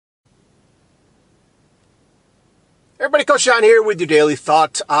Everybody, Coach John here with your daily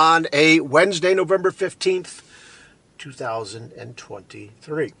thoughts on a Wednesday, November 15th,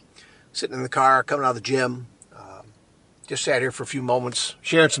 2023. Sitting in the car, coming out of the gym. Just sat here for a few moments,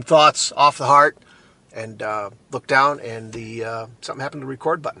 sharing some thoughts off the heart, and looked down, and something happened to the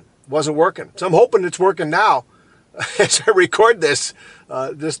record button. It wasn't working. So I'm hoping it's working now as I record this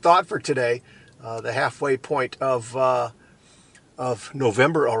thought for today, the halfway point of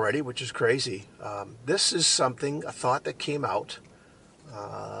November already, which is crazy. This is a thought that came out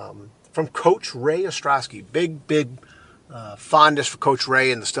from Coach Ray Ostrowski. Big fondness for Coach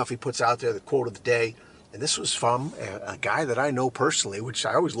Ray and the stuff he puts out there, the quote of the day. And this was from a guy that I know personally, which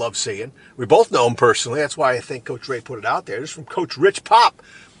I always love seeing. We both know him personally. That's why I think Coach Ray put it out there. This is from Coach Rich Pop,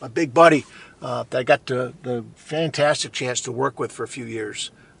 my big buddy that I got the fantastic chance to work with for a few years.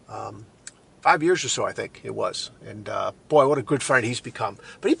 5 years or so, I think it was. And boy, what a good friend he's become.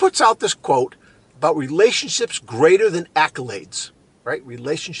 But he puts out this quote about relationships greater than accolades, right?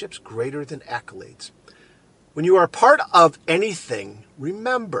 Relationships greater than accolades. When you are part of anything,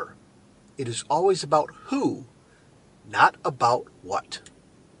 remember, it is always about who, not about what.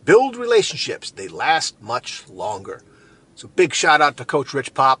 Build relationships. They last much longer. So big shout out to Coach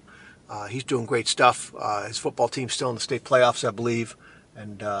Rich Pop. He's doing great stuff. His football team's still in the state playoffs, I believe.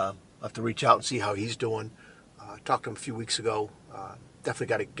 And I'll have to reach out and see how he's doing. Talked to him a few weeks ago. Definitely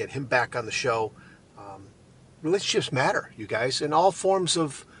got to get him back on the show. Relationships matter, you guys, in all forms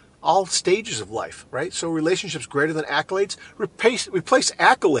of all stages of life, right? So relationships greater than accolades. Replace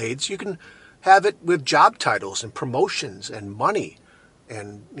accolades. You can have it with job titles and promotions and money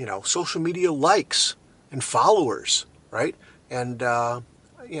and, social media likes and followers, right? And, how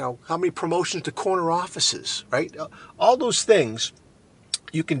many promotions to corner offices, right? All those things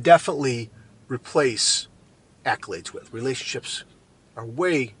you can definitely replace accolades with. Relationships are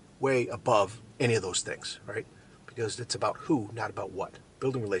way, way above any of those things, right? Because it's about who, not about what.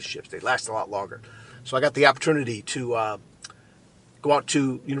 Building relationships, they last a lot longer. So I got the opportunity to go out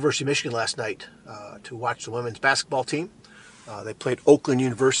to University of Michigan last night to watch the women's basketball team. They played Oakland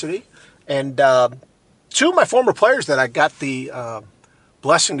University. And two of my former players that I got the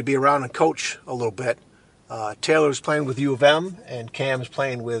blessing to be around and coach a little bit, Taylor's playing with U of M, and Cam's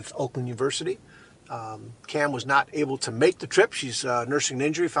playing with Oakland University. Cam was not able to make the trip. She's nursing an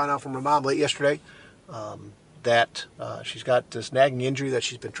injury. Found out from her mom late yesterday that she's got this nagging injury that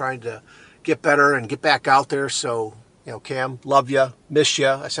she's been trying to get better and get back out there. So, Cam, love you, miss you.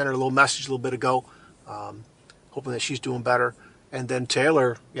 I sent her a little message a little bit ago, hoping that she's doing better. And then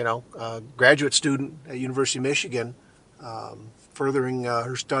Taylor, graduate student at University of Michigan, furthering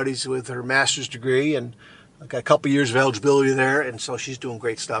her studies with her master's degree, and got a couple years of eligibility there, and so she's doing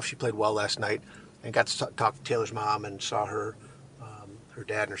great stuff. She played well last night, and got to talk to Taylor's mom and saw her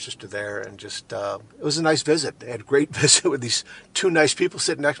dad and her sister there, and just it was a nice visit. They had a great visit with these two nice people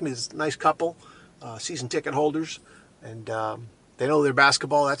sitting next to me, this nice couple, season ticket holders, and they know their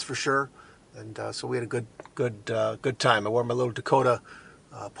basketball, that's for sure. And so we had a good time. I wore my little Dakota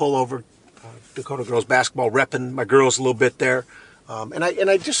pullover, Dakota girls basketball, repping my girls a little bit there.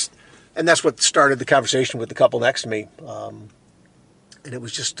 And that's what started the conversation with the couple next to me. And it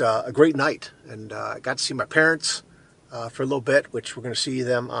was just a great night. And I got to see my parents for a little bit, which we're going to see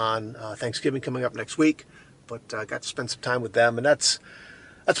them on Thanksgiving coming up next week. But I got to spend some time with them. And that's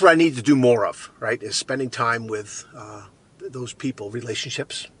what I need to do more of, right, is spending time with those people.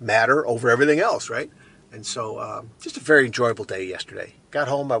 Relationships matter over everything else, right? And so just a very enjoyable day yesterday. Got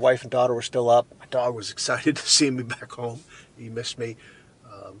home, my wife and daughter were still up. My dog was excited to see me back home. He missed me.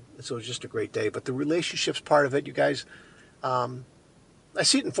 So it was just a great day. But the relationships part of it, you guys, I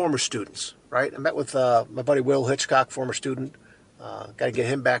see it in former students, right? I met with my buddy Will Hitchcock, former student. Got to get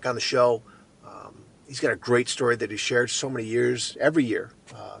him back on the show. He's got a great story that he shared so many years, every year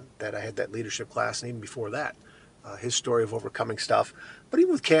that I had that leadership class, and even before that, his story of overcoming stuff. But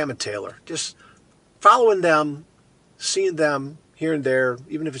even with Cam and Taylor, just following them, seeing them here and there,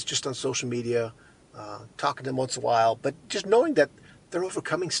 even if it's just on social media, talking to them once in a while, but just knowing that they're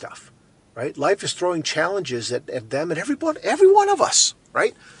overcoming stuff, right? Life is throwing challenges at them and every one of us,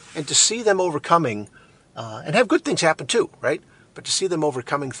 right? And to see them overcoming and have good things happen too, right? But to see them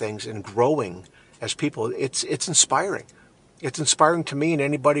overcoming things and growing as people, it's inspiring. It's inspiring to me and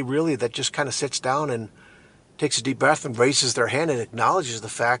anybody really that just kind of sits down and takes a deep breath and raises their hand and acknowledges the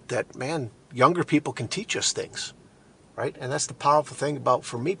fact that, man, younger people can teach us things, right? And that's the powerful thing about,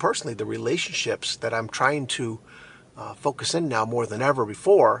 for me personally, the relationships that I'm trying to focus in now more than ever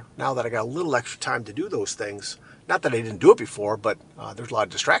before, now that I got a little extra time to do those things. Not that I didn't do it before, but there's a lot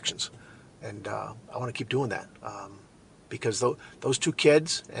of distractions. And I want to keep doing that because those two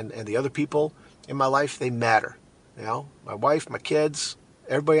kids and the other people in my life, they matter. You know, my wife, my kids,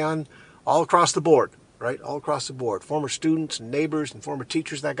 everybody on all across the board, right? All across the board. Former students and neighbors and former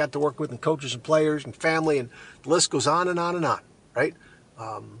teachers that I got to work with, and coaches and players and family, and the list goes on and on and on, right?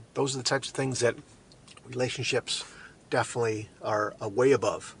 Those are the types of things that relationships definitely are way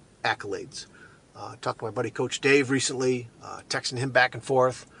above accolades. Talked to my buddy Coach Dave recently, texting him back and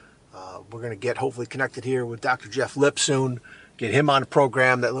forth. We're going to get hopefully connected here with Dr. Jeff Lipp soon, get him on the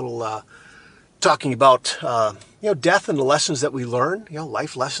program, that little talking about death and the lessons that we learn,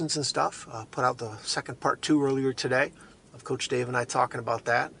 life lessons and stuff. Put out the second part 2 earlier today of Coach Dave and I talking about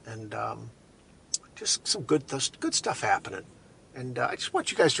that, and just some good stuff happening. And I just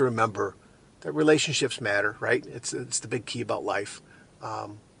want you guys to remember that relationships matter, right? It's the big key about life.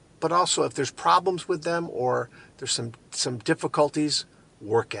 But also, if there's problems with them or there's some difficulties,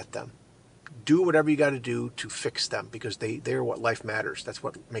 work at them. Do whatever you got to do to fix them, because they're what life matters. That's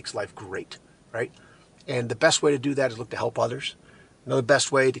what makes life great, right? And the best way to do that is look to help others. Another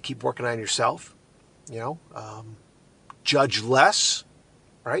best way to keep working on yourself, judge less,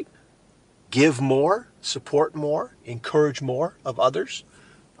 right? Give more, support more, encourage more of others.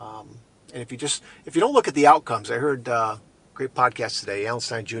 And if you don't look at the outcomes, I heard great podcast today. Alan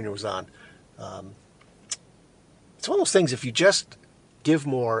Stein Jr. was on. It's one of those things, if you just give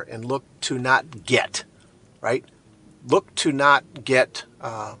more and look to not get, right? Look to not get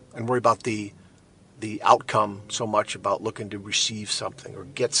and worry about the outcome so much, about looking to receive something or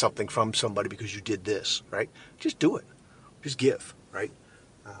get something from somebody because you did this, right? Just do it. Just give, right?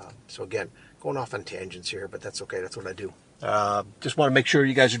 So again, going off on tangents here, but that's okay. That's what I do. Just want to make sure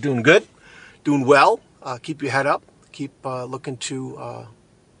you guys are doing good, doing well. Keep your head up. Keep looking to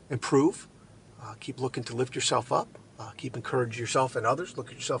improve. Keep looking to lift yourself up. Keep encouraging yourself and others. Look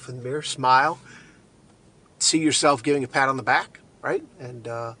at yourself in the mirror. Smile. See yourself giving a pat on the back, right? And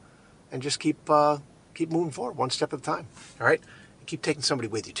just keep moving forward, one step at a time. All right. And keep taking somebody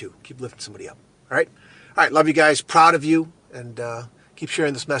with you too. Keep lifting somebody up. All right. All right. Love you guys. Proud of you. And keep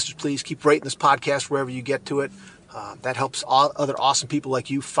sharing this message, please. Keep rating this podcast wherever you get to it. That helps other awesome people like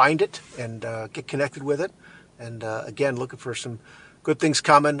you find it and get connected with it. And again, looking for some good things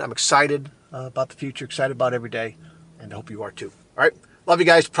coming. I'm excited about the future, excited about every day, and I hope you are too. All right. Love you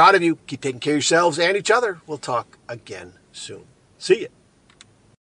guys. Proud of you. Keep taking care of yourselves and each other. We'll talk again soon. See you.